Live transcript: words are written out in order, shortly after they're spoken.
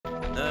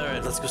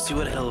Alright, let's go see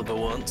what Helba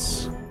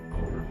wants.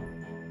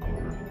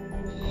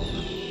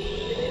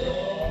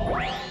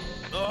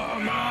 Oh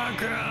my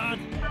god!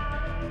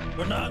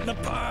 We're not in a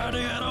party,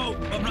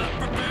 I'm not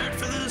prepared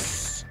for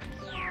this!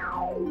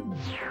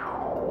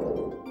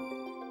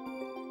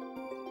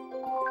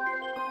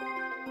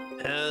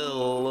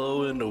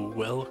 Hello and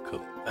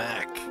welcome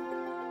back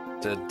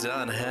to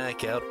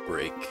Hack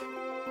Outbreak.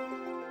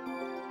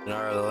 In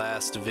our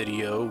last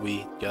video,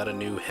 we got a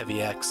new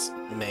heavy axe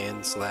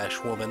man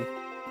 / woman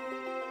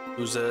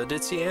who's a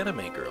ditzy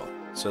anime girl,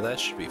 so that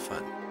should be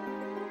fun.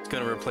 It's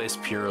gonna replace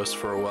Puros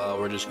for a while.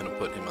 We're just gonna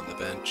put him on the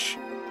bench.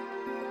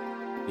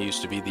 He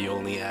used to be the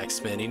only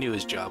axeman. He knew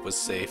his job was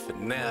safe,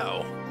 and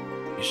now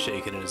he's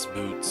shaking in his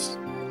boots.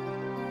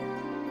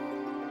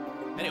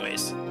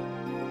 Anyways,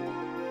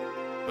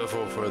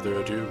 before further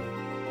ado,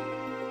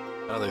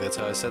 I don't think that's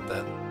how I said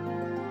that.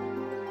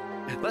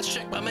 Let's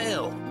check my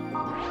mail.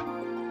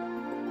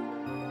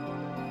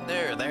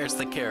 There's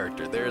the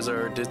character. There's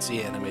our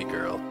ditzy anime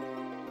girl,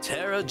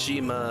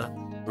 Terajima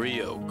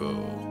Ryoko.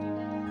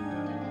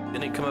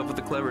 Didn't come up with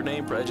a clever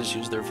name, probably just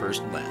used their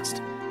first and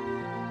last.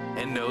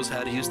 And knows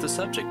how to use the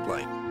subject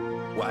blank.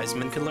 Wise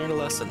men can learn a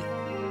lesson.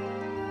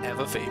 Have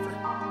a favor.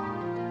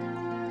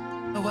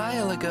 A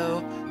while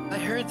ago, I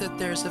heard that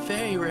there's a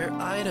very rare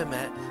item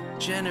at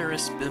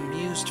Generous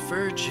Bemused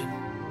Virgin,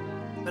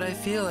 but I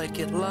feel I'd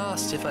get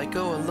lost if I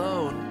go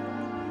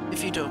alone.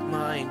 If you don't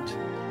mind,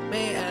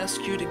 may I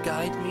ask you to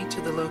guide me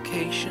to the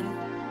location?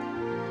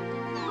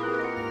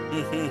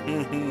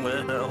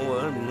 Well,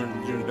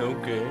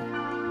 okay.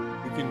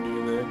 You can do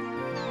that.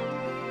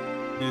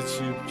 It's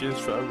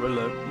just follow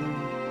along.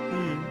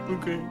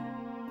 Okay.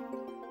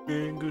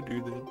 Yeah, go do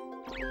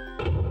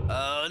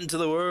that. Into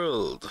the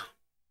world.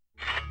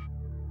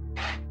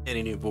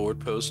 Any new board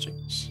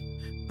postings?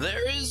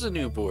 There is a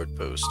new board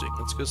posting.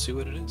 Let's go see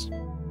what it is.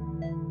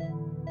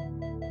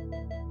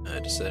 I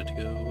decided to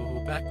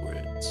go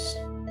backwards.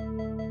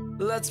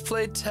 Let's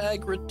Play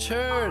Tag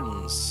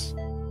returns.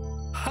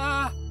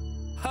 Ha,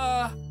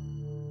 ha,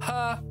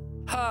 ha,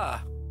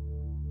 ha.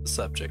 The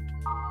subject.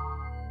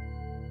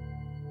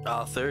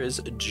 Author is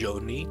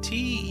Joni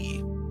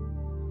T.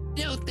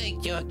 Don't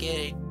think you're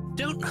gay.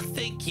 Don't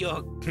think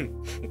you're...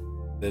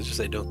 Let's just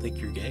say don't think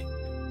you're gay.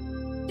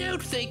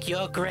 Don't think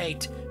you're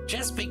great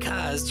just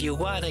because you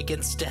won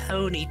against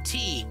Joni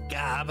T,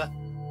 Gob.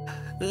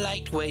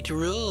 Lightweight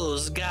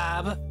rules,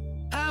 Gob.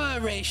 Power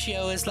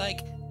ratio is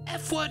like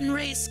F1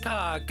 race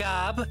car,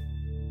 Gob.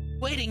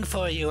 Waiting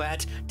for you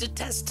at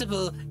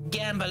Detestable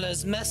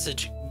Gambler's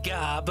Message,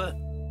 Gob.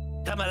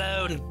 Come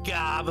alone,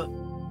 Gob.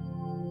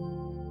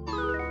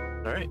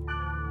 Alright.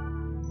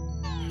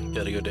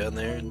 Gotta go down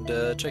there and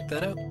check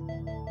that out.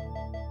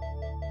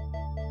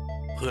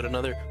 Put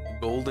another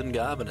golden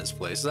gob in his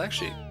place. It's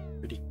actually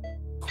pretty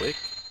quick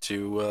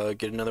to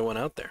get another one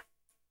out there.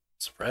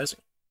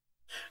 Surprising.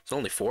 There's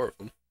only 4 of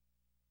them.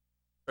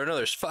 Or no,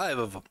 there's 5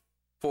 of them.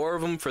 4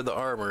 of them for the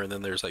armor, and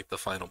then there's like the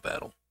final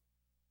battle.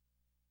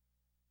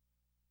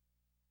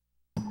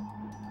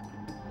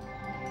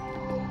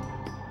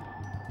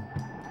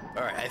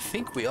 Alright, I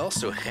think we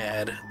also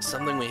had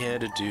something we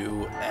had to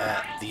do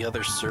at the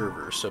other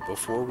server. So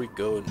before we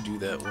go and do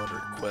that one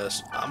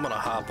request, I'm gonna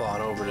hop on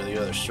over to the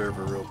other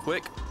server real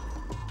quick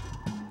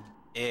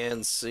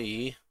and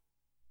see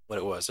what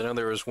it was. I know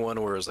there was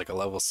one where it was like a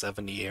level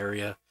 70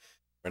 area.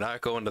 We're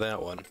not going to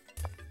that one,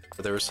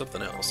 but there was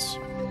something else.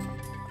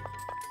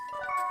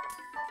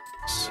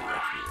 Let's see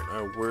here in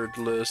our word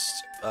list.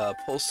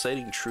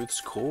 Pulsating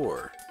Truth's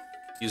Core.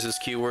 Use this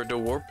keyword to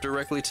warp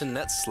directly to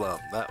Net Slum.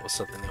 That was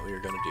something that we were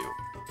going to do.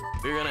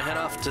 We were going to head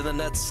off to the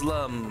Net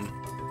Slum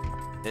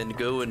and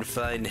go and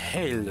find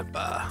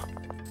Helba.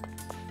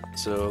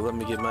 So let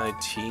me get my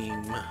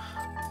team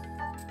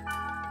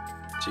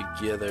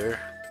together.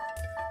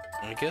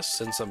 I guess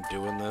since I'm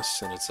doing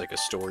this and it's like a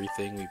story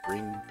thing, we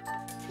bring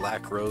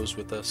Black Rose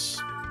with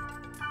us.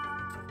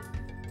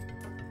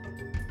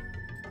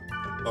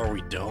 Or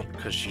we don't,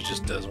 because she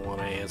just doesn't want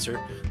to answer.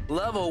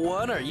 Level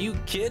 1? Are you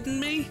kidding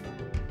me?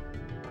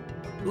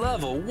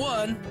 Level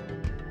 1?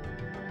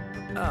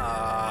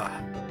 How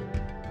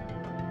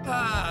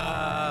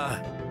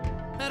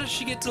did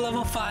she get to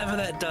level 5 of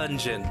that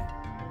dungeon?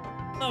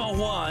 Level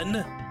 1?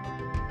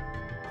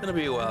 It's gonna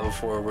be a while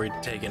before we're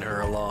taking her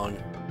along.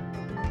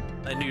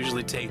 I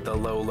usually take the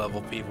low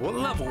level people. Well,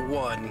 level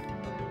 1?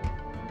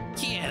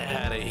 Get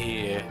out of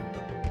here.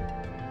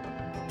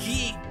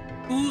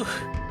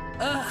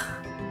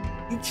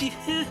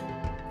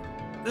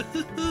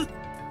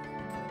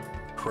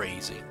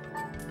 Crazy.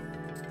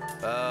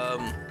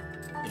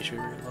 You should be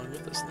right along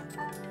with us then.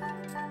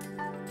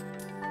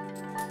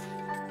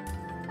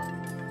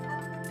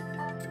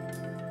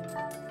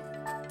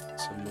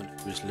 Someone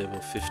who's level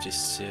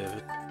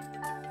 57.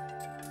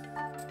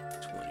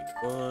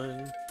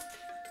 21.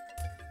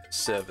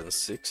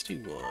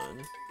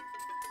 761.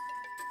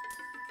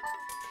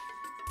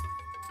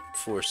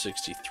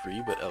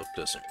 463, but Elk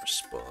doesn't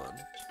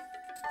respond.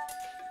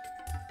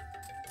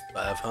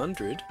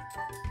 500.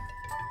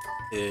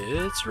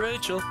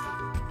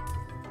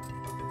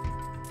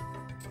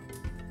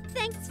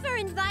 Thank Thanks for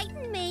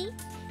inviting me.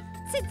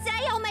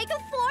 Today I'll make a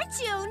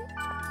fortune.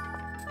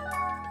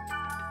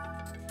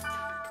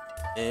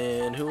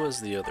 And who was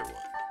the other one?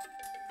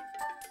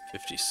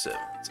 57,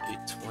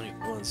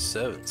 821,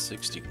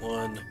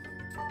 761.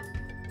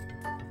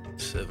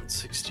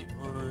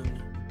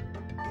 761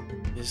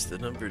 is the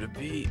number to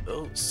beat.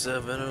 Oh,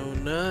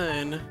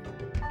 709.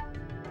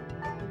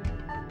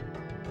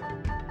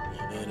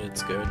 And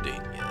it's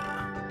Gardenia.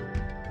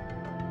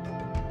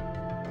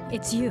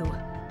 It's you.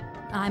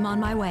 I'm on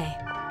my way.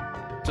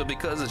 So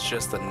because it's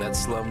just the Net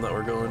Slum that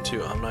we're going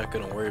to, I'm not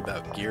going to worry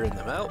about gearing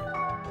them out,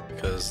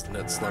 because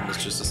Net Slum is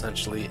just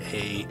essentially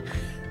a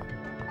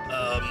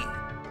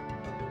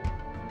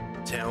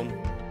town.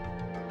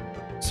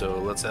 So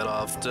let's head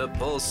off to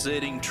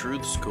Pulsating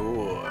Truth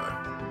Score.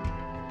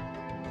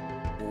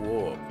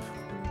 Whoop.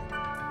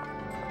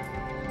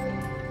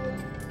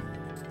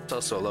 It's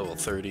also a level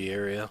 30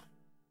 area.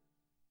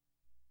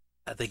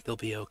 I think they'll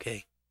be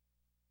okay.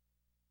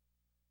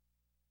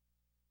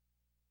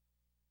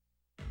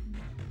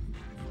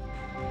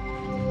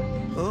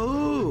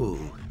 Oh,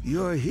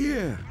 you're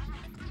here.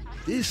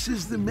 This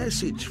is the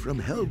message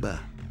from Helba.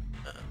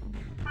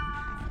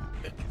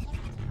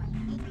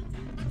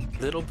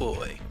 Little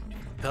boy,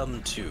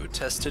 come to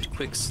Tested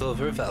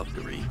Quicksilver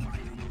Valkyrie,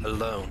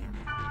 alone.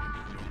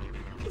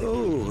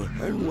 Oh,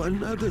 and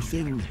one other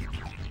thing.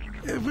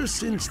 Ever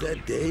since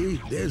that day,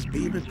 there's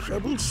been a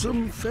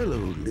troublesome fellow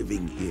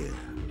living here.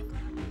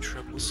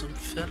 Troublesome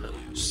fellow,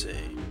 you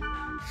say?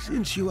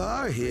 Since you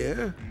are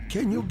here,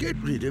 can you get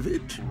rid of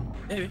it?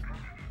 Maybe.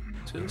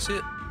 So let's see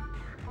it.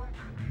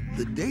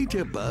 The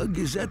data bug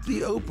is at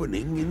the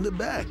opening in the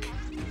back.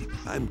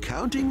 I'm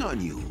counting on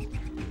you.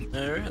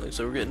 Alright, looks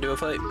like we're getting into a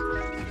fight.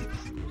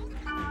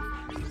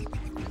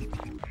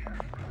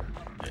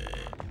 And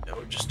now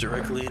we're just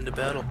directly into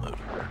battle mode.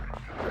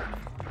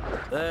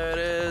 There it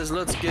is,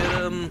 let's get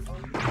him.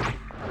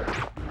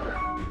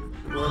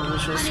 One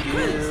initial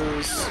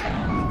skills.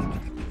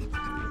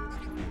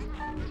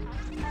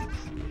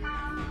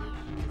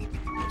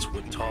 It's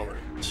wood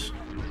tolerant.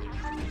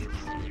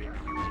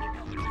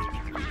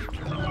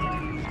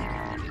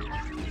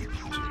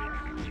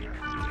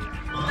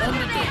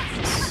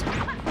 Underdance!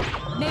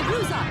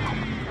 Neruza!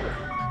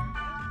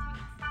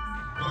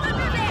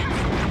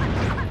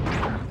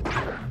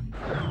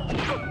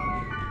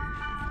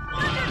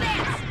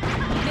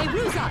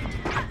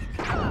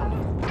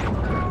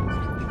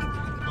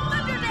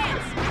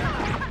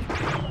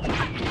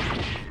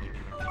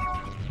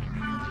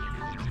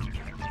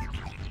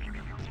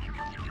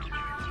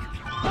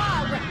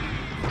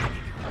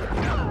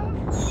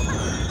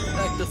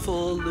 Back to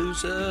full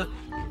loser.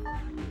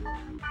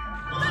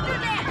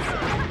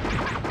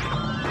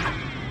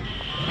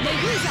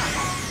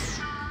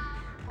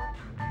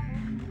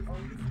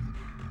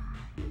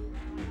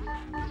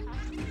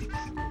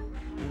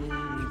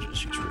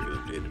 Just use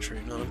regular data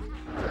train on him.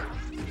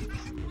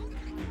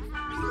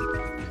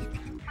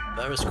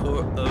 Virus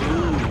core. Oh.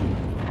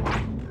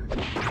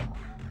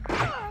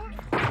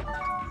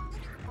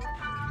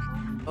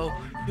 Oh,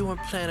 you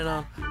weren't planning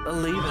on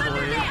leaving,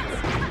 were you?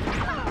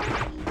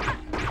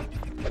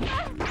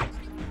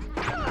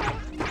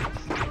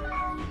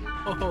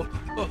 Oh,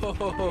 oh, oh,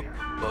 oh,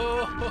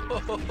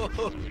 oh,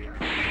 oh.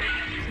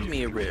 Give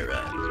me a rare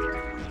eye.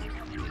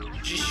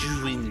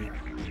 Jishwin.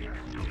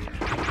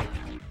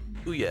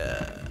 Ooh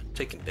yeah,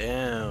 taken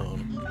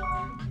down.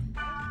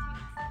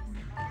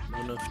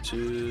 Enough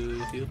to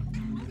heal.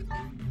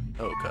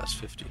 Oh, it costs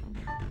 50.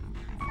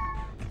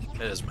 It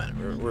doesn't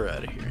matter. We're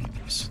out of here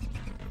anyways.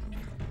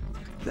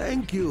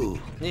 Thank you.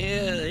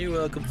 Yeah, you're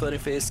welcome, funny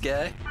face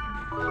guy.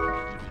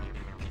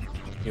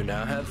 You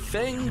now have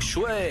Feng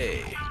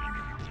Shui.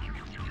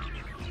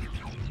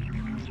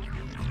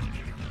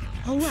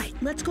 All right,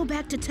 let's go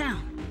back to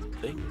town.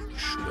 Feng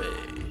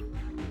Shui.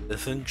 The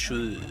Feng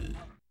Shui.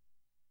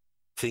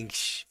 Feng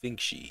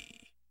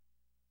Shi.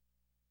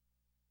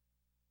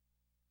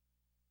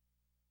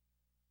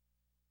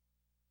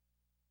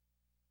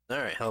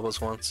 Alright, Helba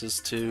wants us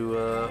to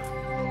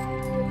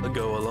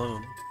go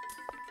alone.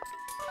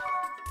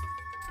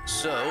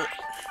 So,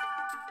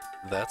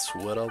 that's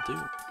what I'll do.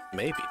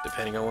 Maybe,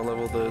 depending on what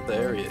level the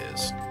area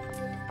is.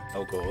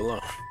 I'll go alone.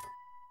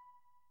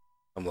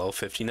 I'm level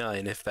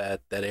 59 if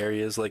that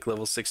area is like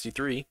level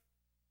 63.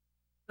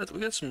 But we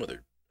got some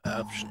other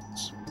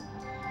options.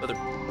 Other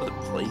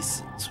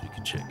places we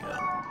could check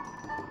out.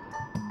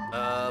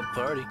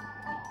 Party.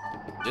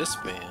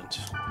 Disband.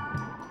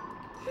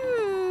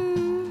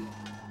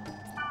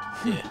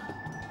 Yeah.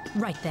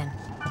 Right then.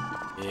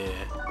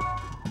 Yeah.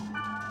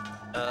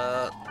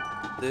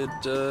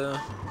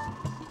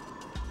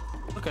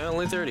 Okay,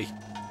 only 30.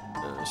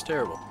 It's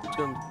terrible.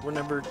 We're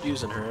never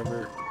using her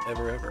ever.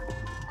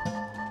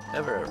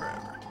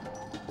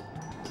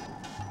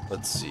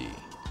 Let's see.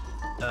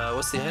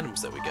 What's the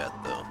items that we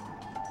got though?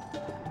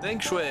 Feng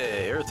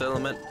Shui, Earth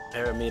Element,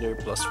 Parameter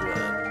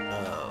 +1.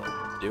 Oh,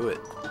 do it.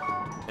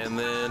 And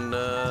then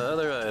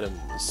other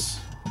items.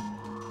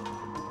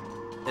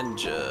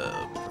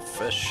 Ninja,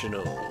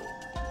 Professional,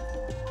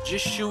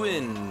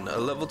 Jishuin, a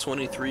level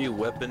 23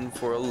 weapon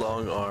for a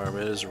long arm.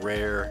 It is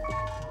rare.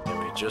 And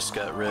we just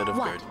got rid of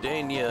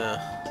Gardenia.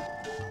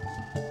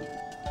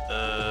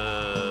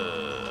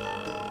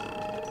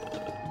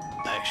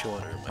 I actually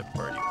want her in my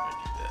party when I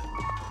do that.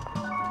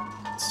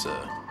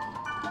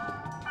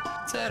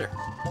 Let's add her.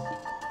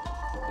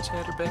 Let's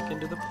add her back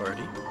into the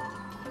party.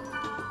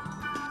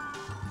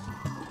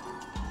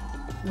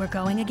 We're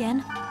going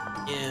again?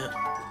 Yeah.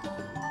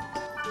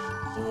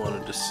 I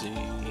wanted to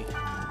see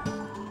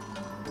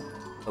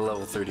a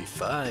level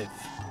 35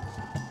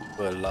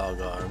 for a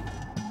long arm.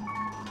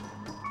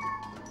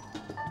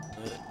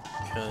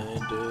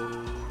 Kind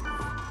of.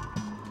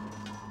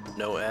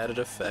 No added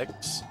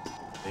effects.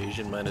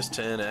 Evasion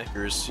 -10,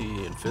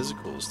 accuracy and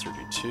physical is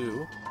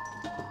 32.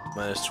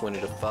 -20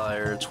 to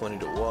fire, 20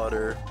 to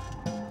water.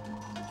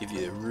 Give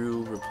you a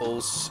Ryu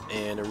Repulse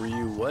and a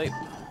Ryu Wipe,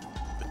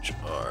 which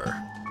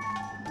are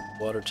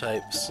water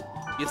types.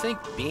 You think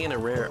being a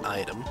rare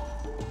item,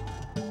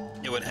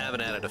 it would have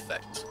an added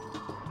effect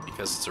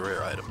because it's a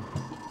rare item.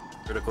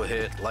 Critical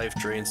hit, life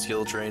drain,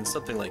 skill drain,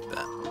 something like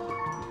that.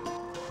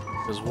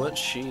 Because what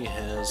she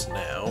has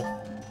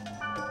now,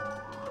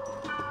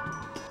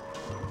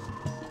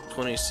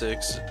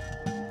 26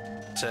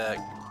 attack,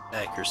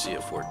 accuracy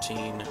at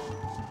 14,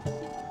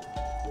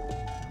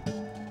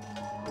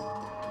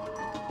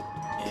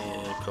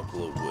 and a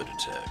couple of wood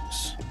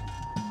attacks.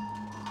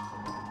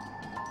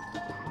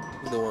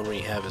 The one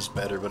we have is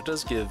better, but it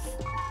does give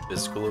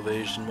physical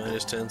evasion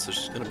 -10, so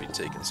she's gonna be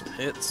taking some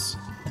hits.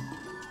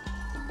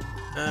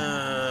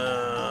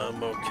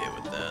 I'm okay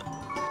with that.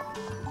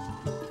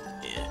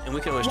 Yeah, and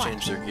we can always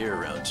change their gear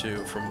around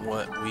too from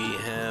what we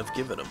have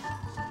given them.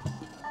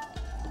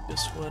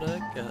 Guess what I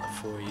got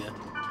for you?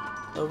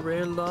 A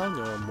rare long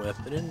arm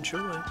weapon.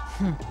 Enjoy.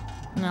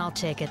 I'll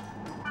take it.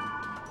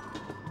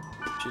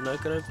 She's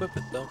not gonna equip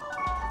it though.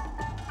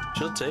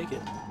 She'll take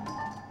it,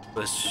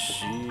 but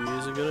she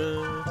isn't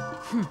gonna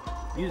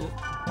use it.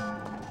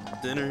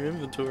 It's in her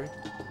inventory.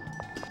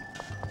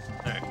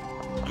 Alright,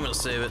 I'm gonna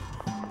save it.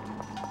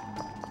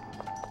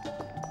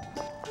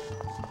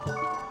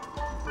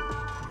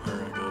 We're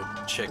gonna go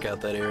check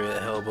out that area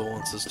that Helba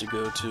wants us to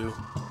go to.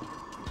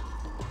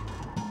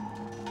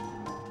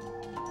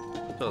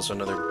 There's also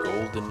another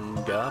golden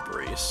gob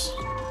race.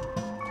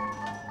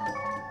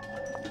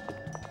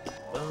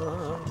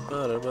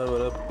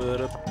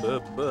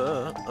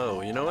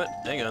 Oh, you know what?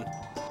 Hang on.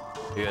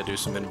 We gotta do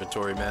some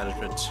inventory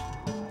management.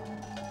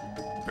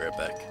 Be right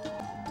back.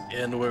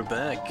 And we're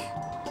back.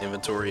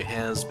 Inventory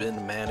has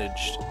been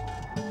managed.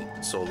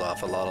 It sold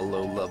off a lot of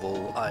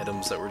low-level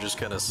items that were just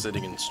kind of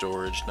sitting in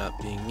storage, not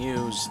being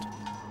used.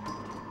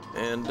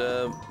 And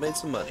made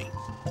some money.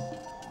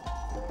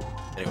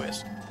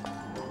 Anyways,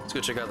 let's go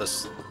check out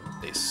this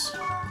place.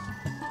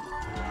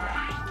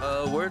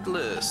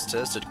 Wordless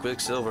Tested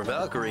Quicksilver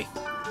Valkyrie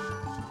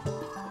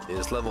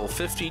is level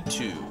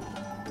 52.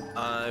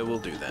 I will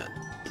do that.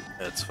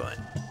 That's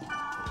fine.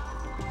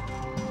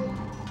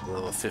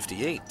 Level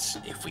 58.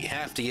 If we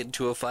have to get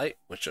into a fight,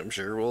 which I'm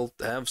sure we'll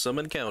have some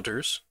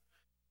encounters,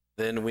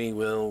 then we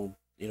will,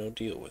 you know,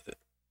 deal with it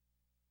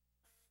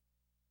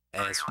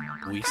as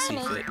we see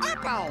fit.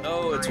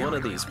 Oh, it's one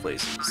of these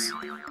places.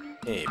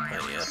 Hey,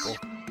 pineapple.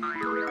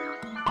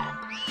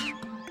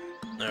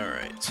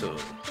 Alright, so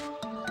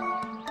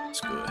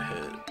let's go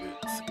ahead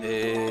with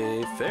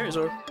a fairy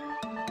sword.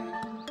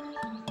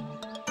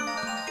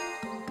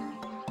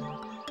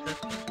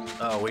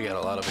 Oh, we got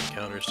a lot of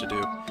encounters to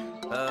do.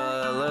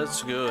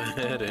 Let's go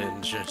ahead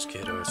and just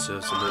get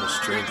ourselves a little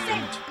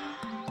strengthened.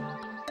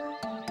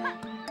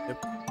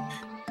 Yep.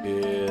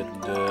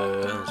 And,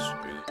 let's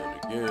do that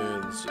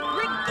again. So,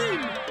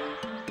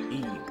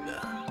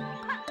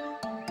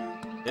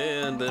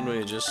 and then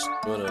we just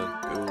wanna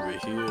go over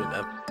here and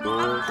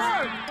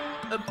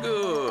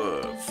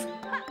upgrove.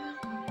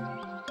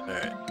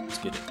 Alright, let's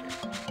get in here.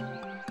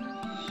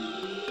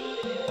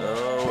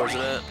 Oh, where's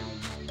it at?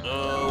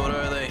 Oh, what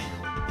are they?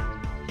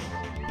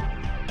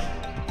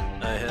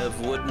 I have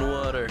wood and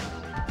water.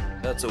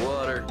 That's a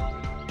water.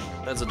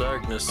 That's a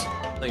darkness.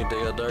 I can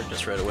take out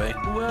darkness right away.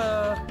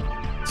 Wow!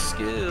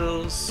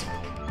 Skills.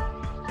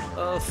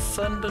 A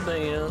thunder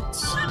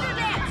dance.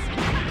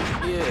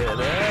 Get out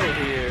of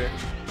here.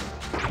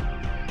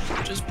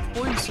 Just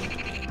poisoned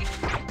me.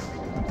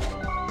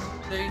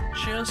 They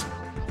just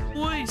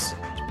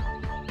poisoned.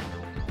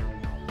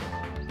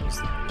 Who's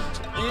the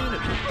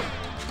enemy?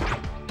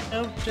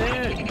 How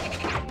dare you?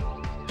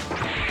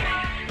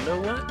 You know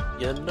what?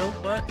 You know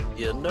what?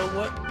 You know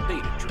what?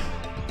 Beta drink.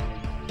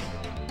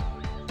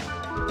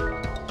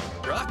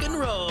 Rock and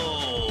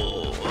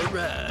roll!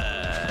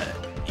 Alright!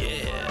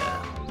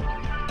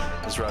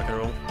 Yeah! Let's rock and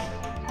roll.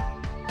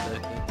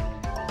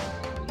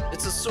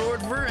 It's a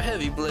sword for a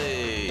heavy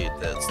blade.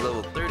 That's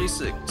level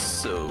 36,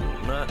 so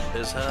not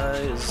as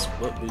high as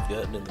what we've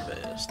gotten in the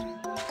past.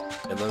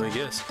 And let me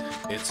guess,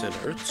 it's an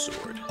earth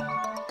sword.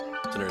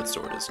 It's an earth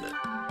sword, isn't it?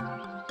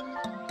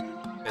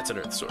 It's an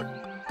earth sword.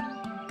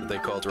 They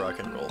called rock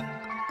and roll.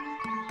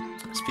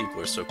 These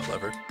people are so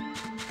clever.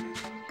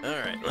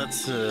 Alright,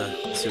 let's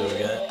see what we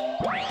got.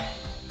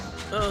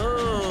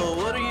 Oh,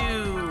 what are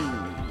you?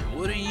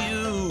 What are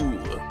you?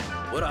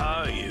 What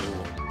are you?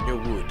 You're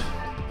wood.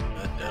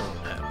 I don't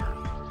have her.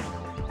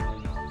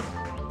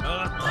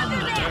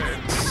 Thunder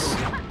Darts.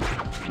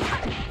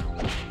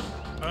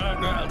 Oh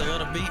god, they're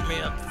gonna beat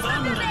me up.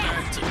 Thunder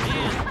Darts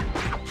again.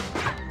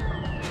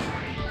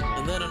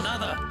 And then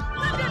another.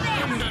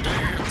 Thunder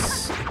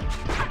Dance.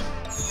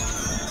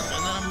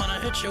 And then I'm gonna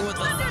hit you with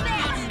a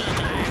Thunder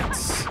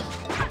Dance.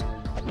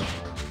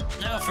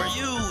 Now for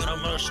you, and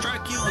I'm gonna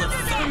strike you with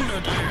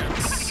Thunder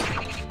Dance.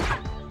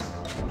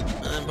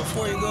 And then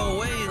before you go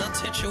away, let's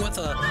hit you with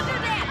a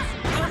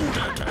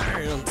Thunder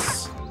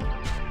Dance.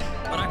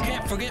 But I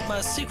can't forget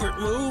my secret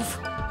move.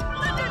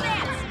 Thunder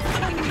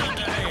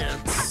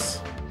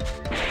Dance.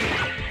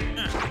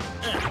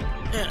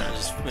 Yeah,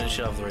 just finish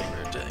off the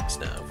regular attacks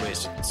now. I've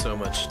wasted so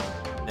much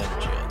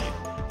energy on you.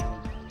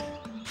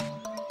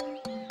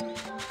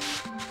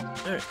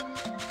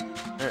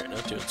 Alright,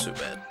 not doing so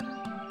bad.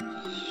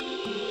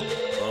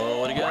 Oh,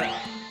 what do you got?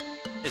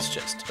 It's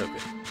chest.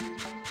 Okay.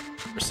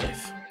 We're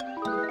safe.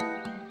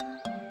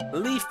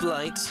 Leaf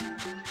Blight.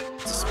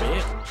 It's a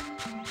spam.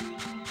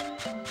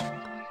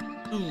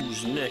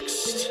 Who's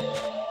next?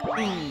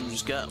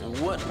 Who's got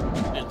what?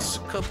 It's a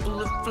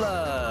couple of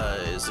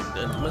flies.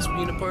 It must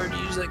be in a party.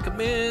 Use that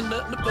command,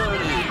 not in a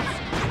party.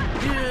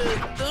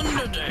 Yeah,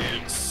 Thunder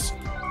Dance.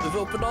 We've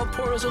opened all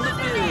portals on the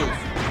field.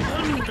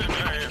 Thunder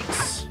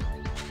Dance.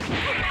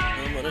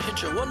 I'm gonna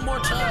hit you one more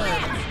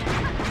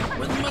time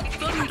with my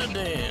Thunder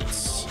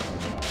Dance.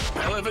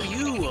 However,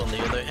 you, on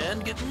the other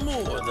hand, get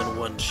more than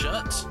one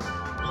shot.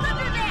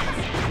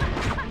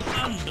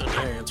 Thunder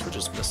Dance. We're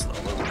just missing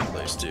all over the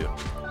place, too.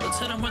 Let's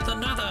hit him with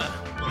another.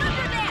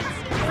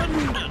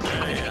 Thunder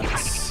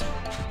Dance.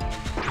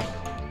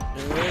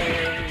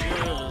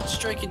 And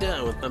strike you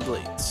down with my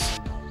blades.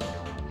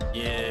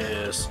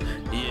 Yes.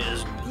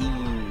 Yes, good.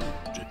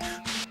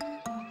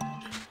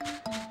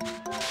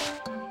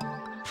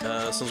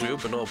 Since we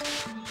opened all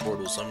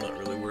portals, I'm not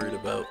really worried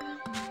about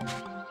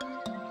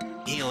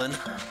healing.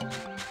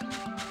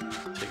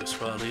 Take us a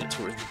while to get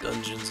to where the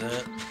dungeon's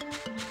at.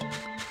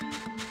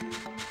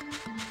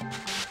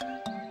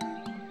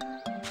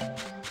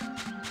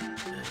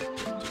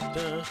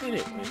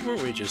 Anyway,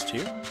 weren't we just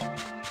here?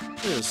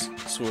 Yes,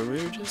 swore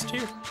we were just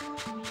here.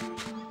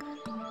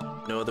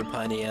 No other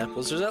piney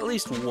apples. There's at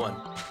least one.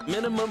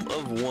 Minimum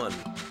of one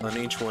on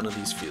each one of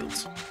these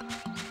fields.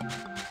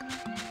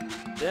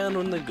 Down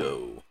on the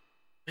go.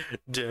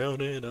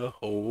 Down in a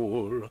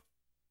hole.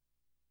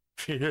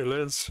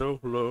 Feeling so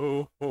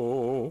low.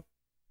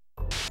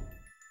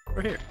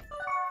 We're here.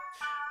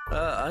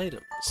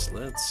 Items.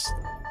 Let's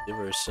give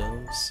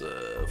ourselves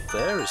a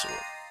Ferris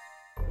wheel.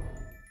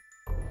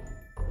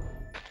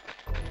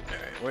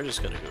 Alright, we're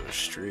just gonna go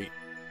straight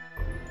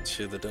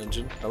to the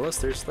dungeon. Unless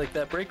there's like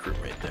that break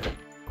room right there.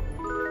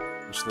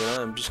 Which then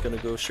I'm just gonna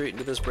go straight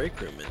into this break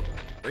room and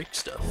break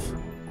stuff.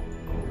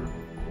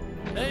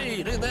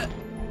 Hey, look at that!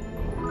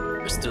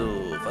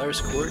 Crystal, Virus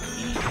Core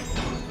E.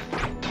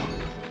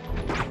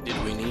 Did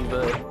we need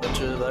a bunch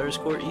of Virus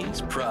Core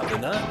E's? Probably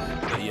not,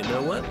 but you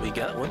know what? We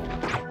got one.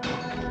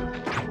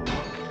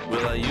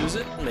 Will I use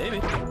it?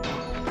 Maybe.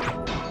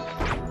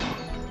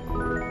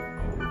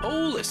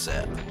 Holy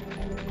sap.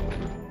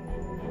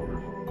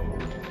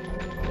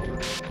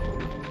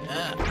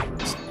 Ah,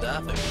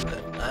 stop it with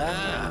that.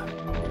 Ah,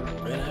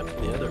 right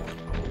after the other one.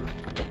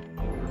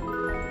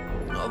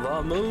 Oh,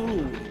 the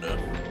moon.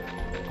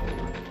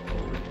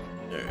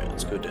 Alright,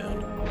 let's go down.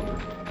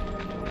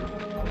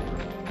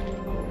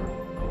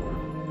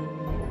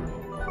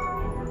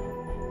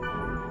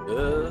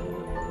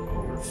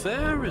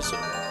 Ferris.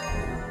 Alright,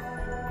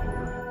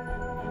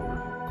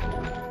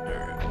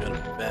 I'm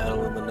gonna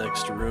battle in the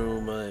next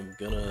room. I'm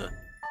gonna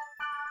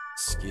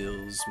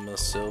skills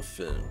myself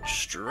and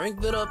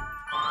strength it up.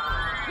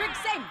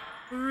 Rixing!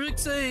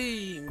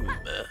 Rixing!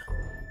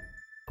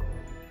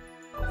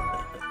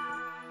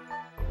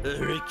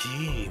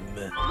 Rakim.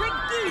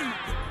 Ricky!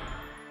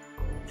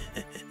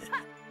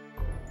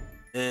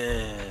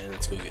 And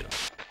let's go get him.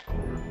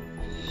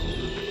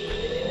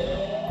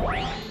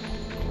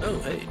 Oh,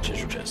 hey,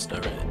 treasure chest,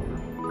 alright.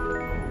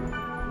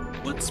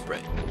 Wood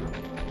spray.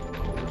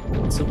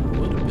 Some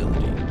wood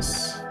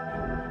abilities.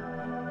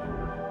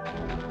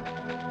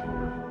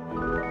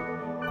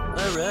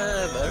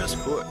 Alright, Virus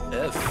Core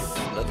F.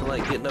 Nothing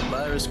like getting a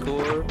Virus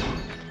Core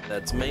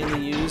that's mainly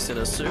used in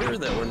a server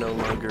that we're no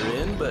longer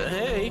in, but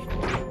hey,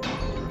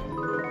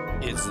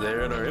 it's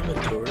there in our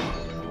inventory.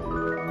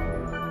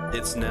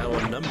 It's now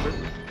a number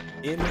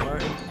in our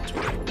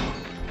inventory.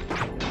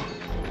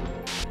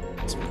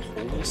 Some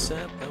holy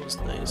sap, that was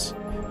nice.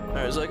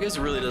 Alright, so I guess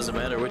it really doesn't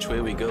matter which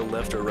way we go,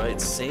 left or right,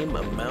 same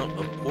amount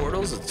of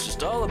portals. It's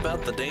just all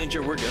about the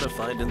danger we're gonna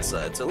find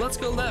inside. So let's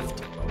go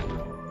left.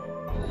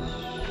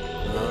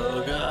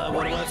 Oh god,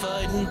 what am I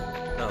fighting?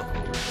 Oh.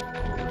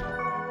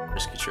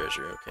 Risky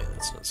treasure, okay,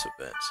 that's not so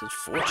bad. It says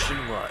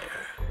fortune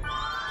wire.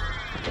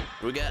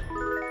 What we got?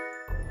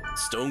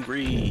 Stone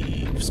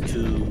Greaves,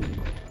 cool.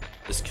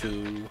 This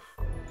cool.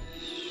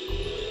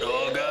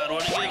 Oh god,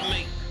 what are you giving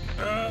me?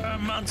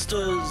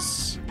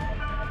 Monsters!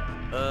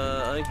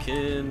 I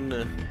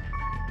can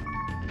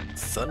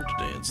thunder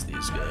dance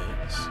these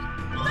guys.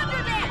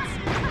 Thunder dance!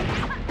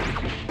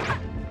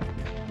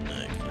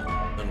 I can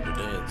thunder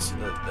dance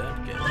that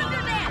guy.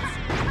 Thunder dance!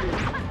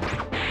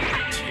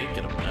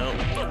 Taking them out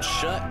with one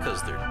shot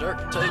because they're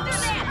dark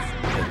types.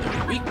 And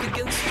they're weak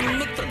against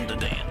the thunder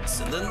dance.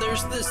 And then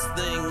there's this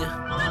thing.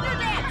 Thunder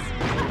dance!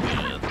 I'm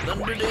gonna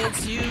thunder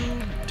dance you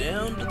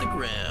down to the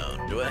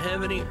ground. Do I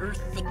have any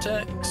earth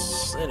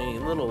attacks? Any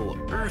little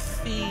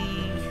earthy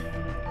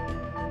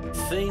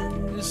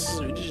things?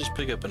 We did just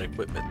pick up an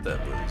equipment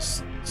that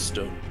was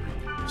stone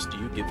breeze. Do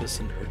you give us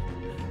an earth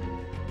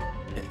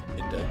attack?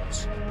 It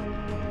does.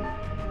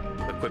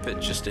 Equip it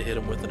just to hit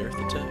him with an earth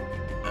attack?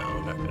 No,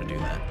 I'm not gonna do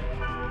that.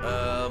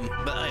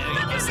 But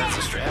I guess that's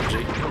a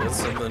strategy. That's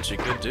something she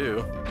could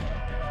do.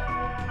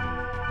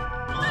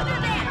 Thunder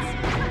dance!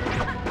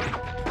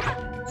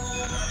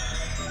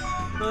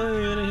 Oh,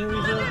 you gonna heal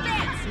yourself? Thunder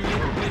dance! You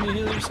gonna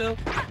heal yourself?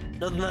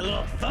 Nothing that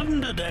little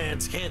thunder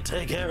dance can't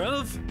take care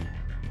of.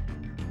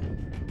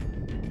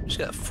 Just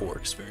got 4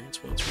 experience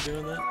points for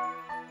doing that.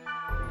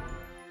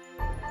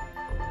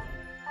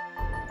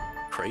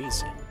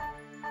 Crazy.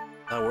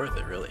 Not worth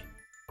it, really.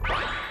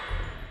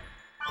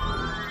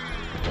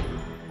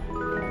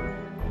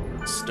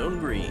 Stone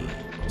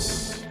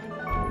greens.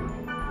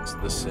 It's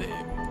the same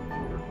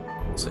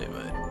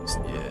items,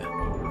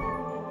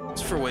 yeah.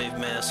 It's for wave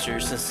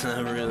masters. It's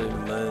not really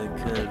my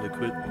kind of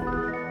equipment.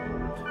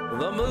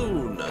 The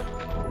moon.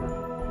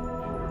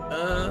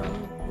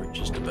 We're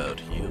just about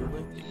healed.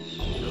 I think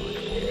we're going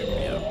to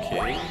be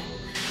okay.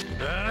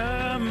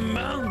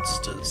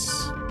 Monsters.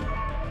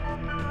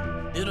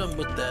 Hit him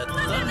with that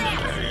thunder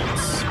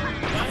dance.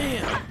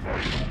 Bam!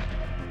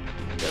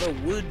 Got a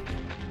wood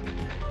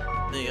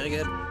thing. I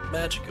got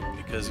magic him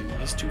because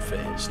he's too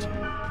fast.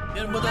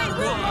 Hit him with that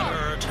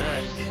water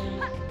attack.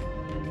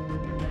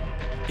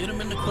 Hit him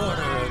in the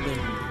corner and then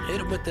hit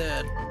him with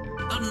that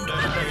thunder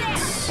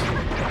dance.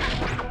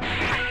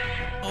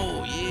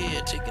 Oh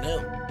yeah, taken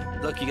out.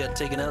 Lucky you got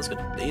taken out. It's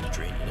gonna data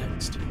drain you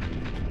next.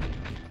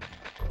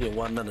 You don't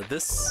want none of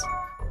this.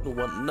 You don't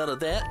want none of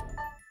that.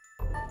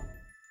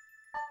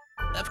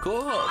 Of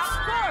course.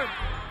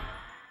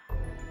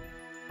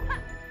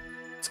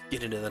 Let's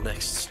get into the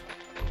next.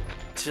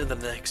 To the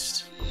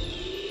next.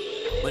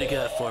 What do you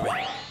got for me?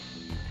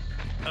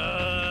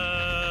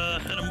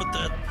 Hit him with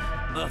that.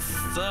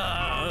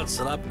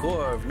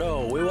 Slapcorv.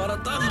 No, we want a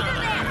thunder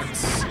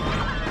dance.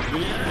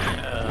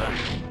 Yeah.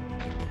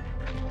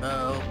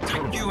 I'll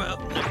take you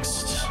out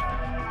next.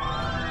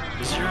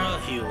 Because you're a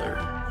healer.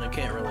 I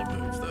can't really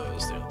move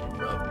those. They'll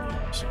probably.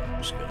 So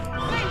I'm just gonna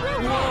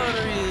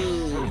water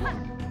you.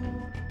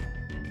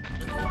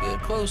 And we'll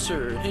get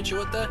closer and hit you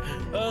with that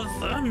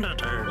thunder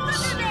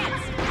dance.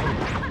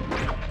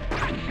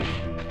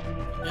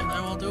 And I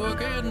will do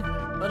again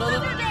another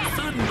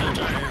thunder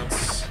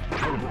dance.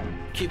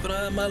 Keep an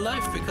eye on my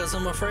life because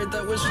I'm afraid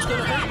that wizard's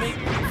gonna hurt me.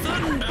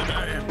 Thunder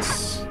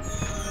dance.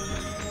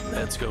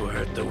 Let's go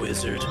hurt the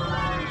wizard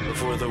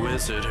before the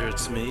wizard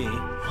hurts me.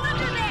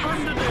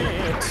 Thunder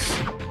dance.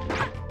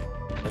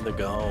 And they're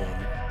gone.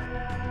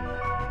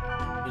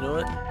 You know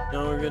what? You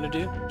know what we're gonna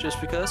do? Just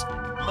because?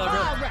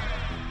 Alright.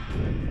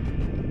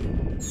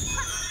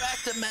 Back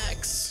to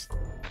max.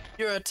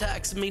 Your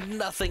attacks mean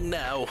nothing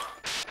now.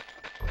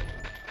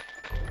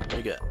 What do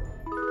you got?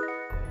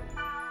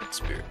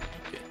 Spirit.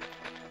 Okay.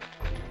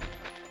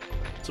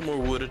 Some more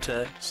wood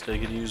attacks that I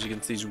can use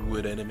against these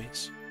wood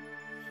enemies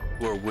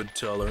who are wood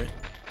tolerant.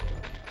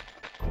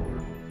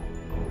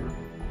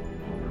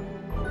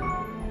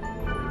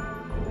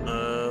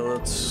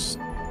 Let's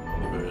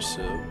give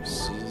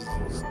ourselves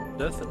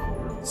nothing.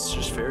 It's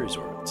just Fairy's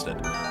Orb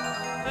instead.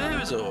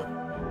 Fairy's Orb.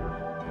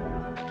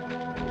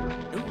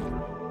 Ooh.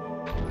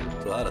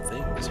 There's a lot of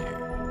things here.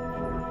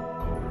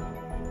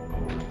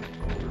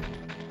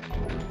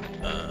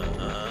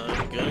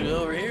 Gonna go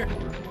over here.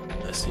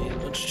 I see a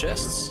bunch of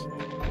chests.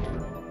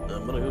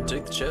 I'm gonna go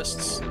take the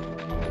chests.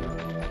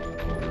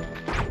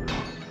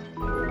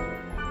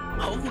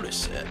 Holy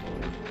set.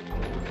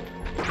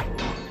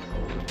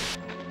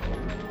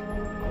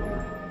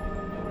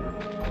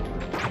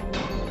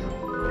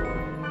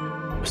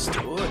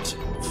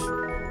 Restorative.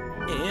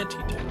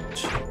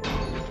 Antidote.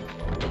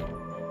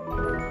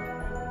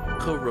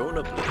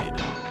 Corona Blade.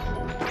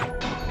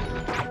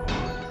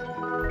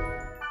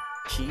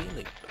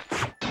 Healing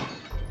potion.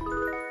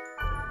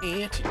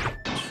 Antidote.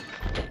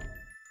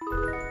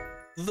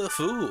 The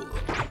Fool.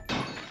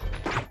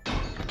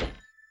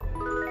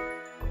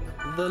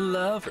 The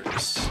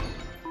Lovers.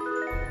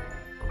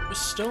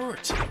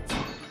 Restorative.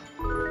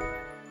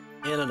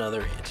 And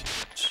another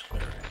antidote.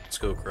 Alright, let's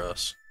go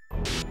across.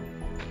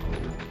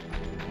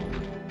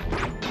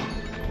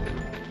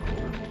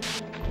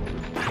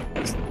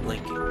 It's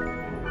linking.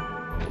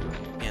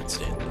 Can't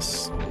stand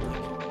this linking.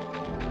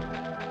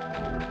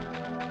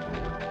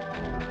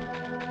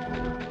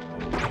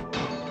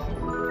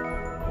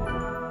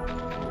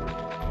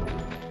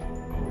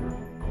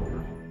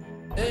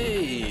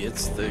 Hey,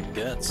 it's the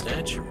God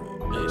statue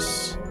room.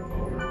 Nice.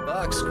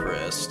 Fox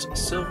Crest,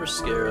 Silver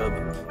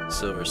Scarab,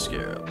 Silver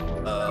Scarab.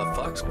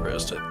 Fox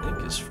Crest, I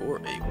think, is for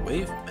a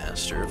Wave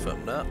Master, if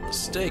I'm not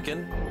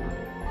mistaken.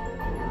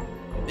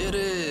 It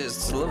is.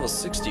 It's level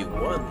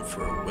 61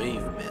 for a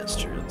Wave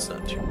Master. It's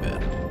not too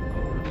bad.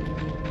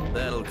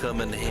 That'll come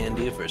in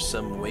handy for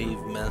some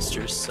Wave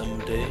Master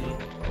someday.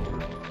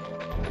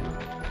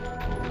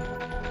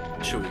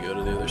 Should we go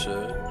to the other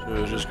side? Should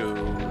I just go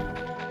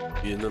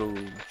be a little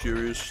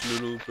curious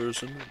little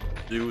person?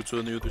 See what's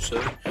on the other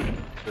side?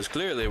 Because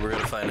clearly we're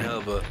going to find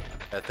Helba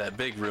at that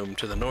big room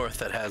to the north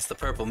that has the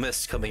purple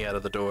mist coming out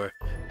of the door.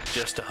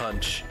 Just a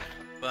hunch.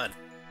 But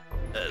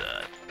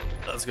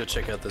let's go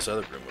check out this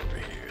other room over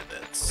here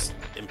that's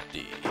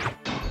empty.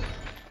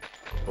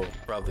 Well,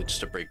 probably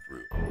just a break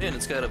room. And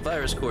it's got a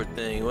virus core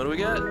thing. What do we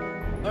got?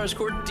 Virus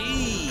core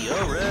D!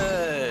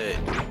 Alright!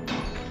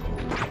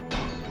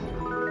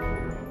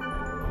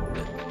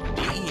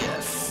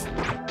 DEF.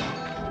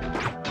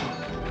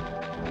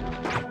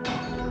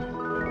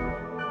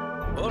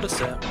 Hold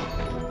us out.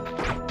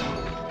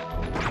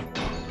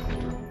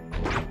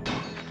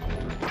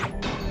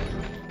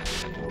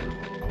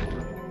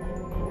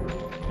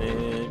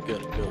 And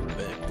gotta go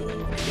back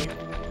over here.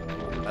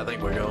 I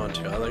think we're going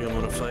to. I think I'm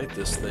gonna fight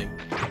this thing.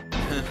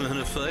 I'm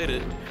gonna fight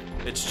it.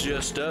 It's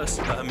just us.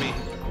 I mean,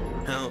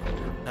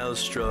 how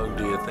strong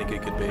do you think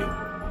it could be?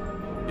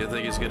 You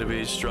think it's gonna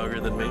be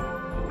stronger than me?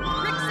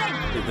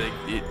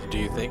 Do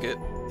you think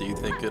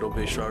it'll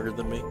be stronger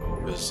than me?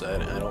 Because I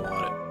don't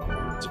want it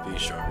to be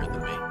stronger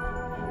than me.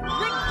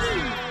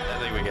 I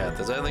think we got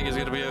this. I think it's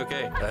gonna be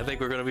okay. I think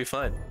we're gonna be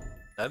fine.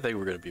 I think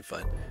we're gonna be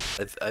fine.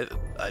 I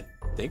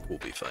think we'll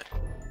be fine.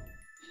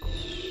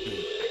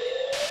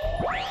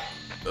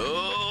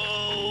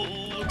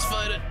 Oh, let's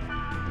fight it.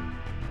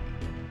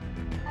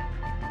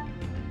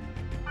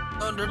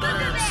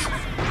 Underdarts.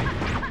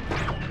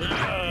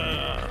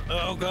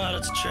 Oh god,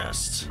 it's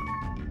chest.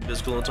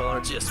 Physical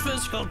intolerance. Yes,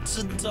 physical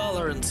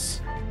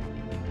intolerance.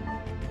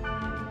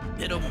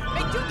 Hit him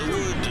with the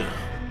wood.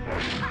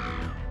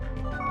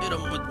 Hit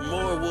him with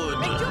more wood.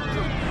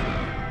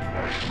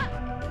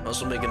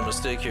 Also making a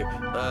mistake here.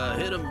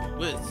 Hit him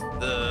with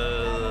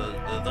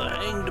the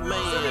hanged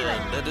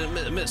man. That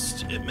it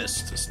missed. It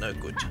missed. It's not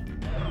good.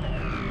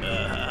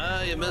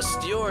 You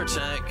missed your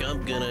attack.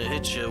 I'm gonna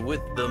hit you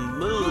with the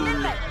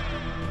moon.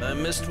 I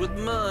missed with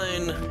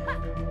mine.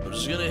 I'm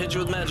just gonna hit you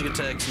with magic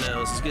attacks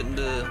now. It's getting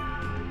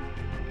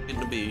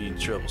to be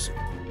troublesome.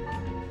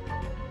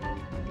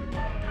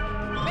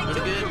 And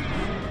again.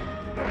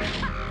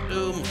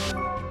 Boom.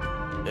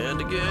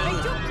 And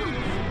again.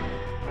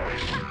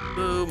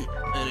 Boom.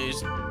 And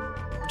he's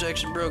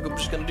protection broke. I'm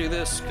just gonna do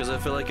this because I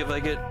feel like if I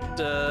get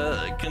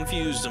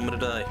confused, I'm gonna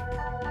die.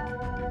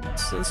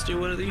 So let's do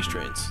one of these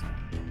trains.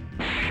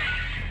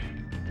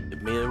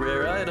 Give me a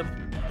rare item.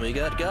 We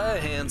got Gaia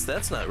hands.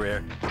 That's not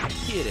rare.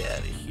 Get out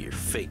of here,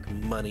 fake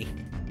money.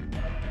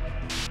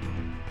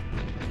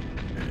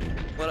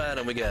 What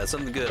item we got?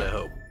 Something good, I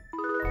hope.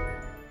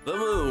 The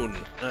moon.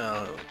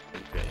 Oh,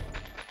 okay.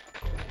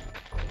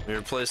 We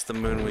replaced the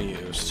moon we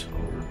used.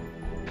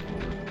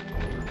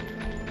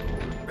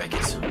 Wreck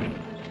it.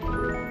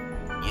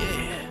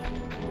 Yeah.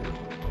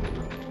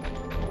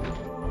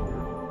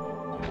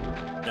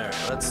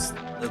 Alright,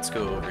 let's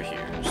go over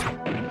here. Just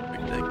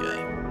break that guy.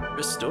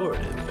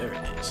 Restorative, very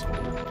nice.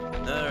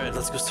 Alright,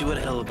 let's go see what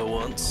Helba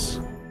wants.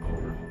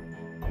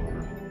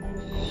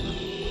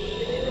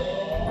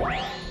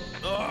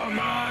 Oh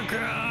my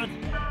god!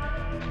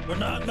 We're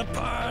not in the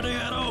party,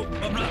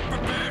 I'm not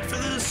prepared for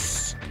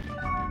this!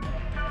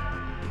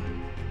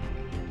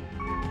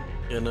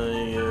 Can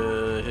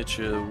I hit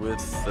you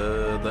with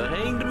the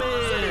hanged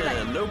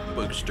man?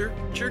 Nope, sure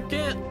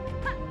can't.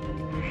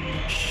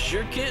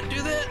 Sure can't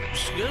do that.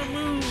 Just gonna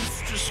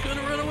move. Just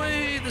gonna run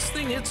away. This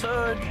thing hits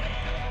hard.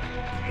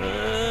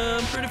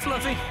 I'm pretty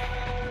fluffy.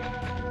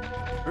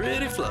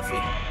 Pretty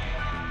fluffy.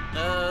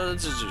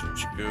 Let's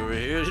just go over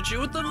here. Hit you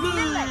with the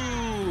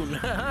moon.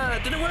 Haha,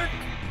 did it work?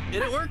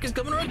 Did it work? It's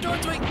coming right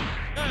towards me.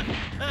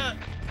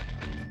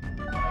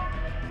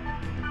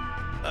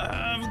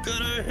 I'm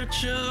gonna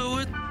hit you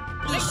with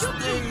this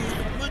thing.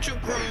 With your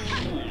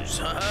cruise.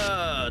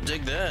 Haha,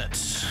 dig that.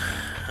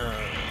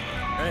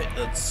 Alright,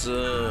 let's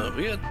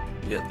we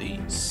got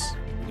these.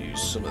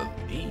 Use some of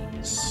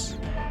these.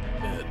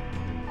 Good.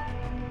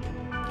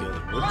 Got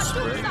the wood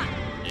spray.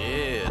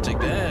 Yeah, take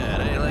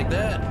that. How you like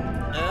that?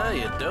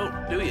 You don't,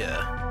 do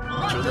ya?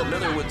 Throw that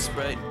another wood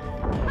spray.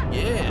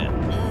 Yeah.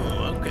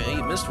 Okay,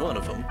 you missed one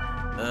of them.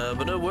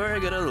 But don't worry, I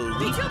got a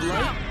leaf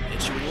light.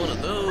 Hit you with one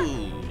of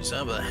those.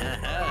 How about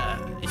ha-ha?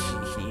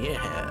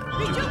 Yeah.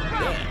 Do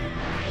that.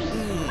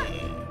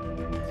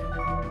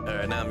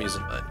 Alright, now I'm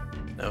using mine.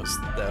 Those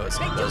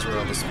were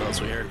all the spells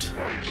we earned.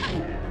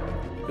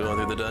 Going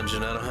through the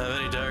dungeon, I don't have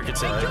any dark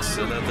attacks,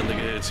 so nothing to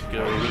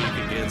go weak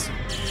against.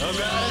 Oh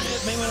god, it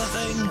hit me with a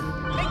thing!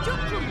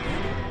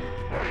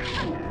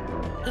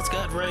 It's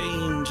got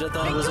range. I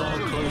thought it was all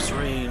close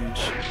range.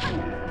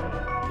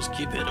 Just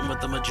keep hitting with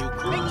the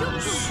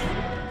Majukrus.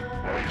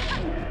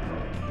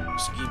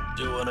 Just keep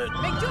doing it.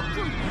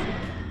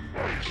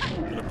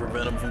 Gonna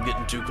prevent him from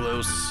getting too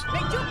close.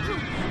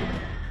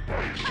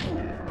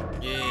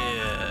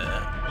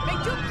 Yeah.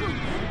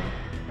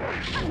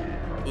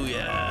 Ooh,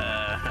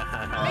 yeah.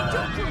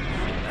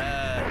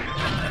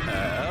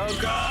 Oh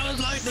god,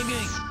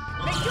 lightning!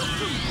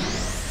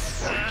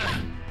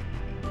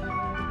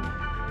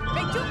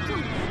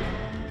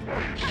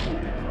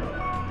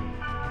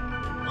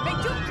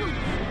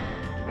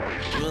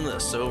 Doing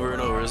this over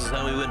and over. This is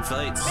how we win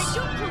fights. This is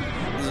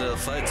how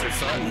fights are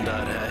fought in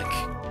 .hack.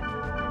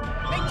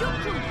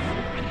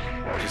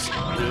 Just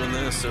doing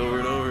this over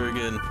and over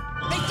again.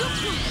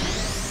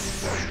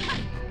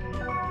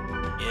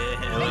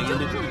 Yeah, what are you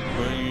gonna do?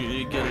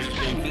 You gonna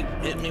keep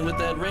hitting me with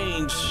that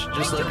range,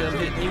 just like I'm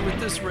hitting you with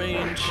this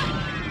range.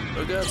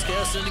 Oh god, it's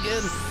casting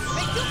again.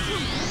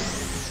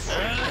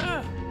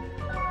 Ah!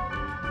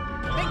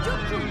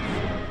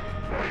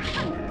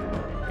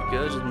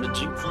 Guys,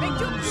 magic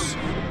cruise.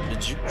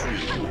 Magic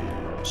cruise.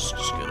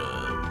 Just gonna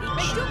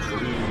magic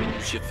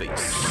cruise your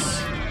face.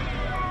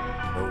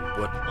 Oh,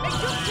 what?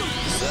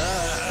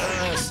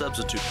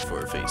 Substitute for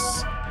a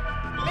face.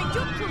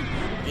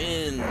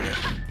 In.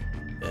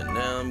 And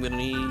now I'm gonna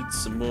need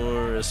some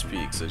more SP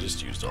because I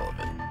just used all of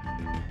it.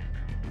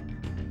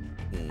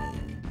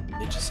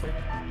 Major Soul?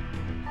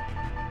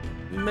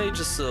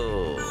 Major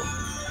Soul.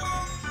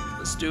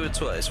 Let's do it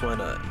twice, why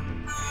not?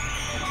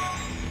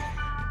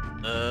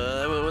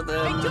 I went with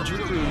that Magic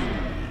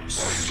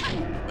Cruise.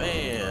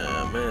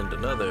 Bam, and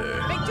another.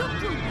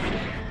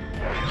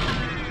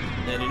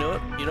 And you know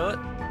what? You know what?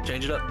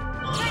 Change it up.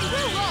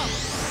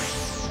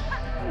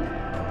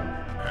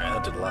 Alright,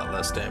 that did a lot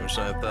less damage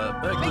than I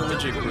thought. Back to the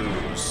Magic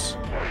Cruise.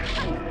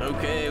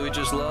 Okay, we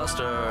just lost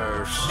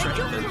our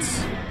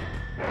strengths.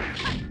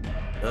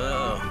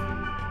 Oh.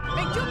 I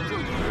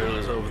really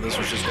was hoping this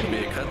was just going to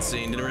be a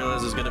cutscene. Didn't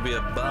realize it was going to be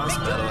a boss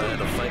battle I had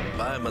to fight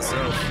by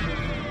myself.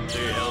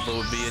 Figured Helba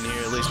would be in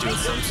here at least doing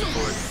some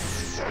support.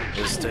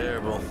 It's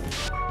terrible.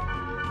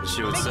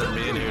 She would send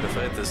me in here to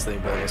fight this thing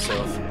by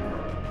myself.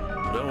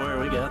 Don't worry,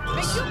 we got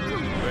this.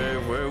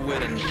 We're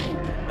winning.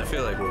 I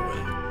feel like we're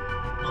winning.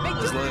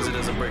 As long as it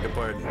doesn't break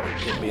apart and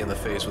hit me in the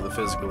face with a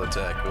physical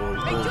attack, we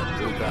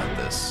got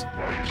this.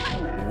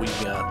 We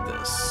got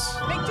this.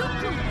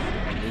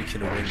 We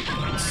can win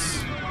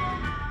this.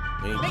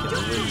 We can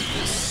win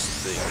this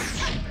thing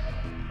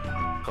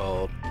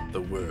called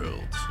the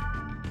world.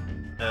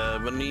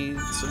 Gonna need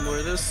some more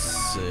of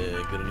this.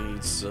 Gonna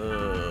need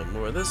some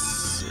more of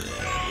this.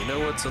 You know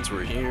what? Since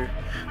we're here,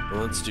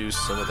 let's do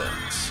some of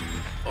that.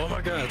 Oh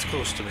my god, it's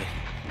close to me.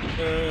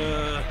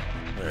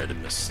 Alright, I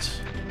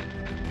missed.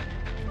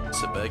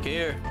 Sit back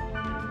here.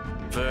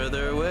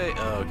 Further away.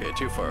 Oh, okay,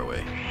 too far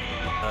away.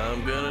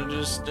 I'm gonna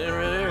just stand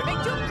right here.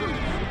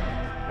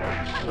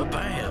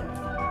 Bam!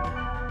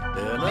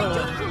 Yeah, no.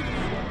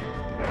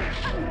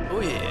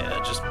 Oh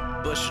yeah, just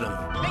bushing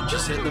them.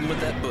 Just hit them with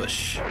that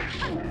bush.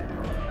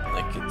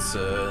 Like it's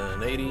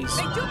an 80s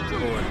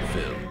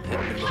cornfield. Hit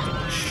me with the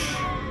bush.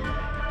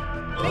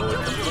 Oh, here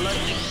comes the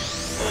lightning.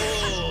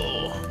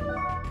 Oh!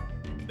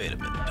 Wait a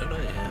minute, don't I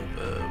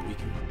have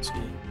weakened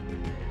skin?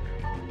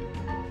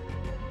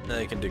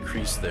 I can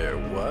decrease their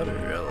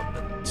water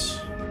element.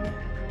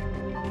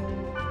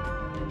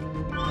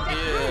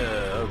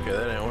 Yeah, okay,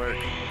 that didn't work.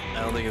 I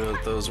don't think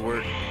that those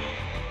work.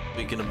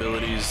 Weaken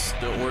abilities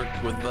don't work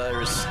with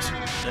virus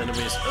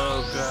enemies.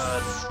 Oh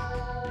god.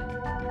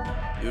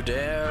 You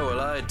dare? Well,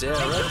 I dare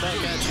right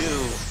back at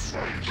you.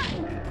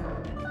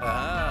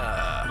 Aha.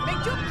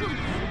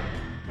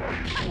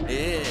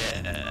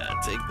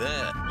 Yeah, take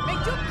that.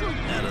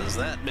 How does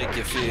that make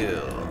you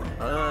feel?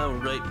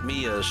 Write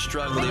me a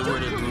strongly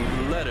worded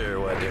letter,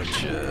 why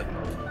don't you?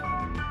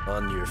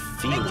 On your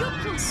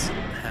feelings,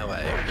 how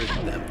I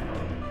hurt them.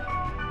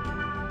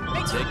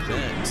 Take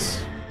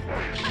that.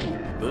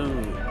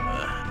 Boom.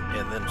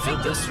 And then fill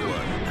this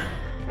one.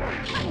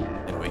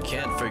 And we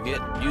can't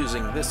forget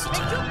using this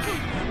attack.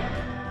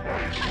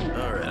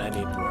 Alright, I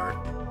need more.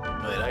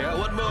 Wait, I got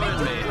one more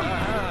in me.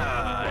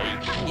 Aha!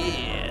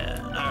 Yeah!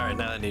 Alright,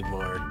 now I need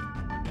more.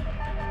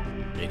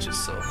 Mage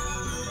Soul.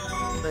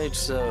 Mage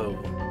Soul.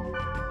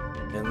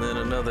 And then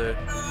another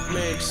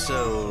Mage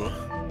Soul.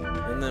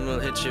 And then we'll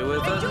hit you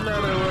with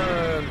another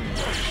one.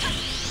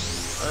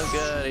 Oh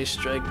god, he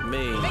striked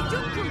me.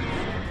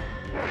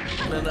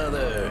 And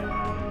another.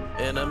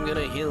 And I'm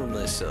gonna heal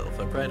myself.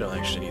 I probably don't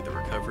actually need the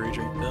recovery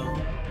drink though.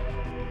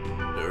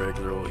 The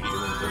regular old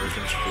healing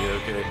version should be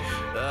okay.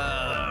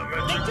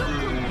 Magic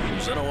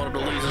Cruise. I don't want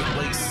him to lose his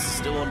place.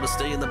 Still want him to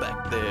stay in the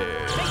back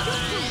there.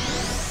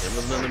 And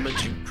another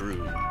Magic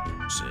Cruise.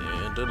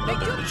 And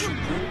another Magic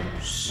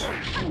Cruise.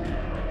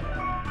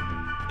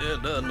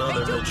 And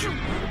another Magic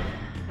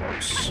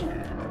Cruise.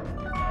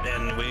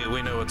 And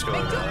we know what's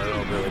going on. I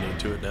don't really need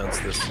to announce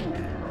this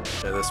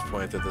at this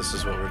point that this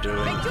is what we're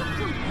doing.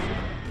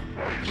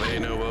 They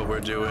know what we're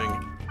doing.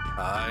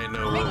 I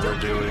know what we're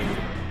doing.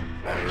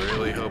 I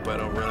really hope I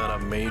don't run out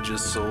of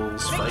mage's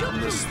souls fighting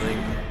this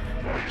thing.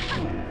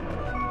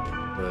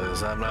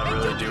 Because I'm not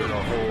really doing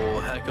a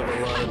whole heck of a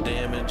lot of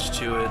damage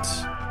to it.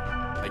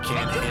 I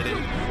can't hit it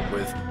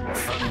with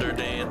Thunder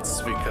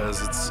Dance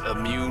because it's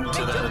immune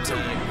to that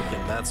attack,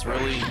 and that's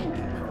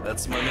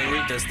my main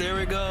weakness. There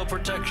we go,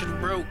 protection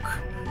broke.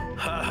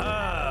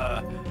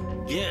 Haha!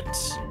 Get.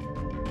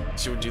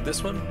 Should we do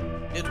this one?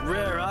 Get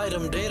rare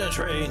item data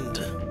trained.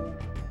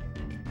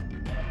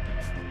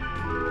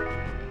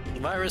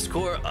 Virus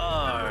core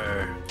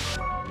R.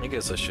 I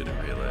guess I should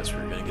have realized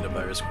we were gonna get a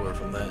virus core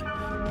from that.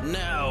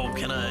 Now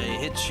can I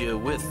hit you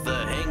with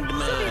the Hanged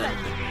Man?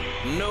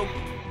 Nope.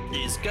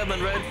 He's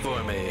coming right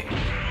for me.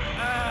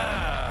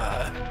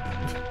 Ah!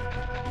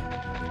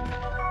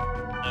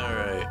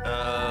 Alright,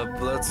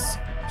 let's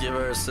give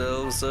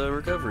ourselves a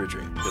recovery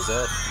drink, because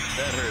that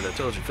hurt. I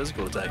told you,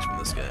 physical attacks from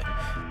this guy.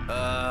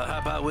 How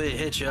about we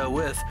hit you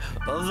with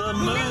the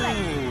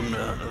moon?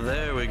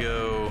 There we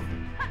go.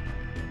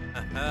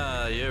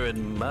 Haha, you're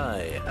in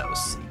my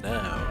house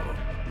now.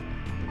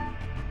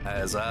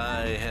 As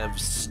I have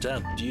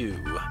stopped you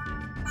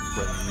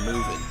from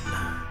moving.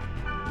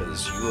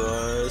 Because you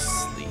are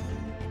asleep.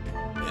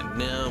 And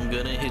now I'm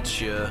gonna hit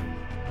you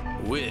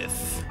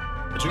with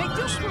a drink.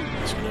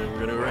 We're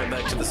gonna go right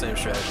back to the same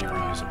strategy we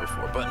were using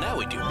before. But now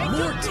we do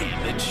more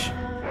damage.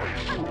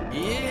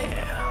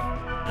 Yeah.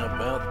 How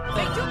about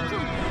that?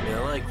 You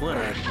like one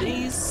of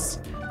these?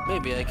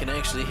 Maybe I can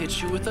actually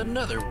hit you with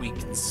another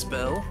weakened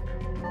spell.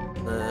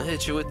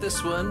 Hit you with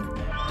this one.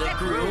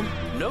 Deck room.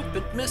 Nope,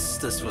 it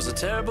missed. This was a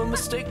terrible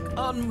mistake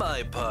on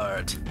my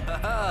part.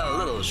 Haha, a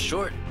little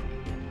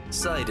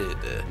short-sighted.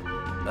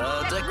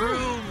 Deck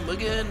room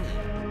again.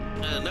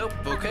 Nope,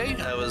 okay.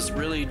 I was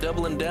really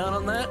doubling down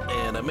on that,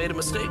 and I made a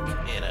mistake,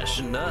 and I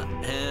should not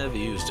have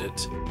used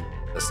it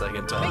a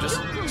second time.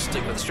 Just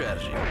stick with the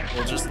strategy.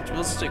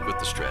 We'll stick with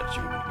the strategy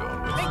we've been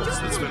going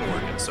with. It's been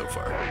working so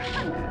far.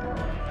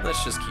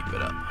 Let's just keep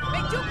it up.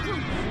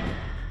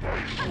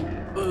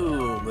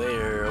 Boom,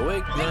 they're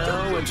awake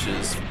now, which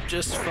is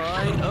just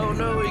fine. Oh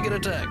no, he can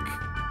attack.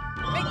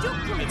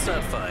 It's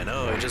not fine.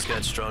 Oh, he just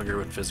got stronger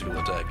with physical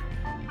attack.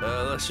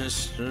 Let's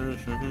just hit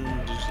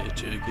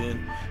you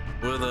again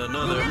with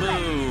another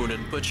moon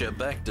and put you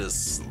back to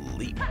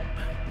sleep.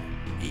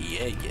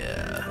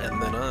 Yeah.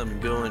 And then I'm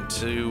going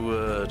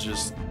to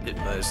just hit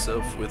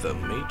myself with a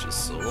Mage's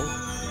Soul.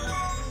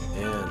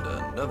 And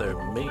another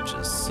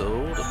Mage's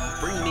Soul to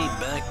bring me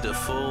back to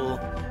full.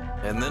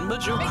 And then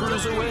let you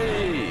cruise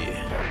away.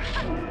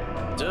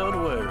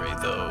 Don't worry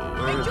though,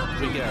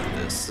 we got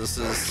this. This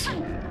is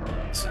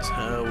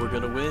how we're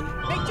gonna win.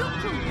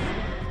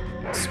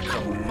 This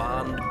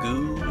command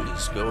goo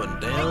is going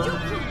down.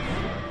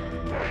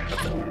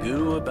 Nothing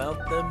goo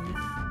about them.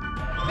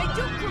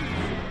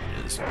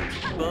 Just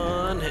keep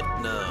on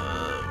hitting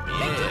them.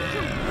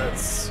 Yeah,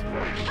 let's do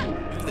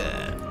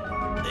that.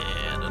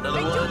 And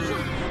another one.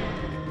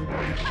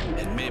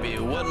 And maybe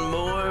one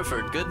more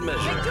for good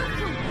measure.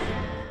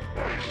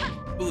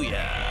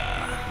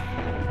 Booyah!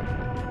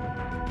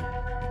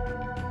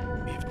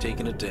 We've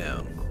taken it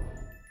down.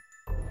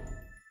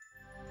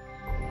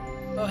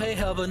 Oh, hey,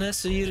 Helba,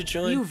 nice of you to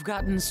join. You've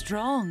gotten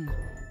strong.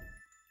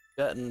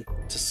 Gotten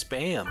to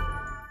spam.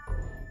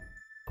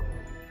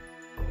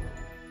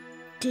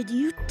 Did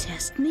you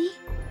test me?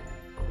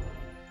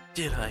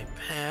 Did I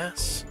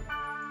pass?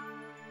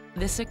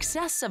 The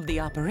success of the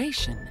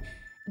operation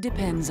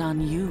depends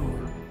on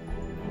you.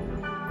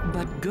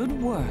 But good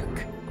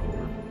work.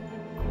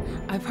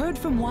 I've heard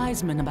from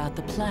Wiseman about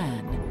the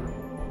plan.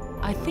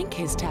 I think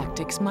his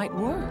tactics might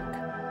work.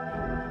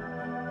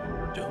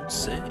 Don't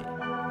say.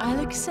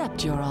 I'll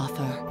accept your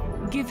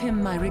offer. Give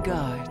him my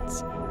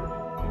regards.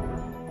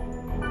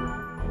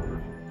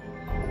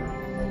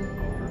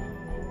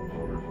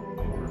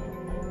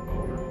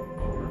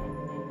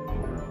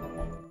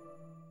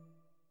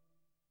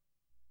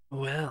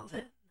 Well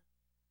then.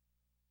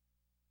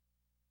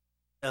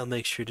 I'll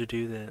make sure to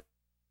do that.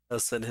 I'll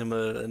send him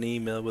an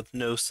email with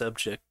no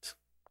subject.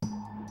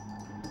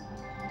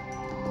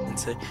 And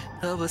say,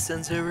 Helba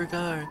sends her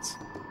regards.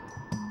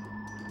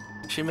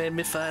 She made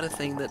me fight a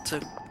thing that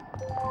took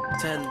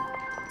 10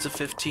 to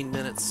 15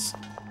 minutes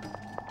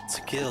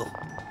to kill.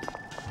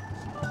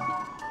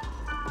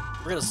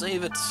 We're gonna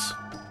save it.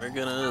 We're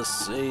gonna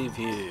save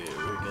here.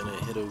 We're gonna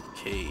hit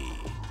OK.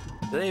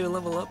 Did I even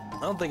level up? I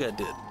don't think I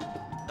did.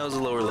 That was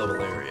a lower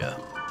level area.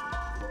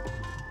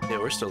 Yeah,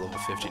 we're still level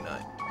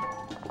 59.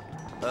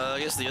 I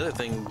guess the other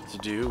thing to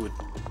do would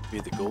be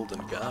the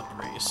Golden Gob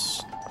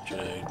race. Should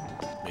I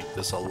make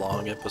this a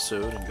long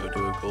episode and go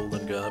do a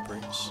Golden Gob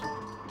race?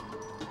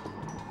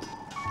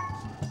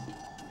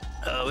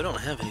 We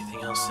don't have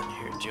anything else in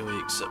here, do we?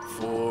 Except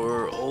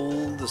for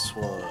this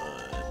one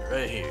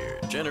right here.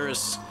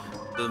 Generous,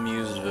 the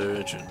Muse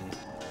Virgin.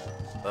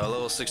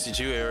 Level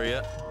 62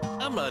 area.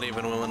 I'm not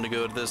even willing to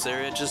go to this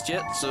area just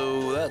yet,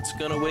 so that's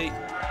gonna wait.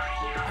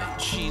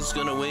 And she's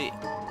gonna wait.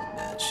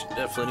 And she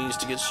definitely needs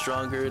to get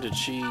stronger. Did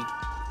she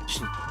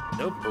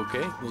nope,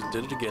 okay, we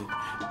did it again.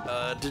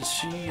 Did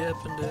she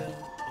happen to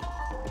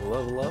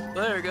level up?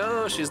 There we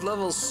go, she's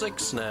level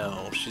 6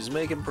 now. She's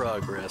making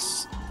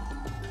progress.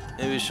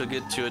 Maybe she'll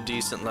get to a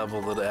decent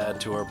level to add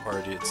to our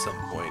party at some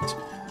point.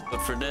 But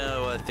for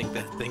now, I think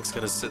that thing's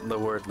gonna sit in the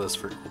word list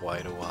for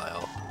quite a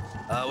while.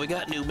 We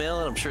got new mail,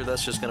 and I'm sure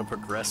that's just gonna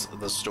progress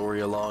the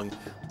story along.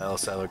 I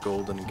also have a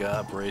golden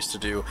gob race to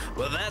do,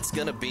 but that's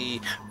gonna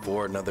be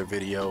for another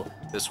video.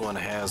 This one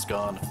has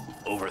gone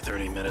over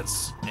 30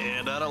 minutes,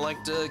 and I don't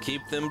like to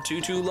keep them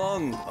too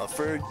long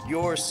for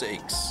your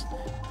sakes.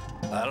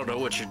 I don't know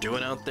what you're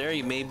doing out there.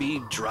 You may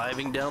be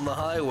driving down the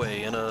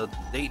highway in a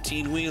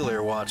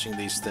 18-wheeler watching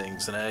these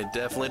things, and I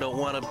definitely don't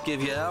want to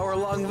give you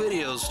hour-long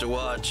videos to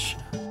watch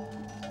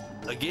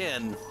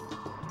again.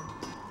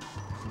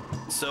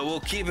 So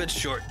we'll keep it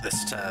short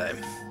this time.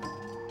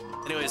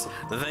 Anyways,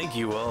 thank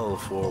you all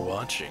for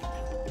watching,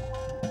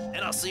 and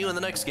I'll see you in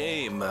the next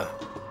game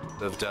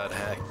of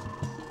 .hack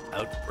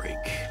Outbreak.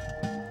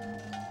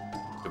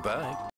 Goodbye.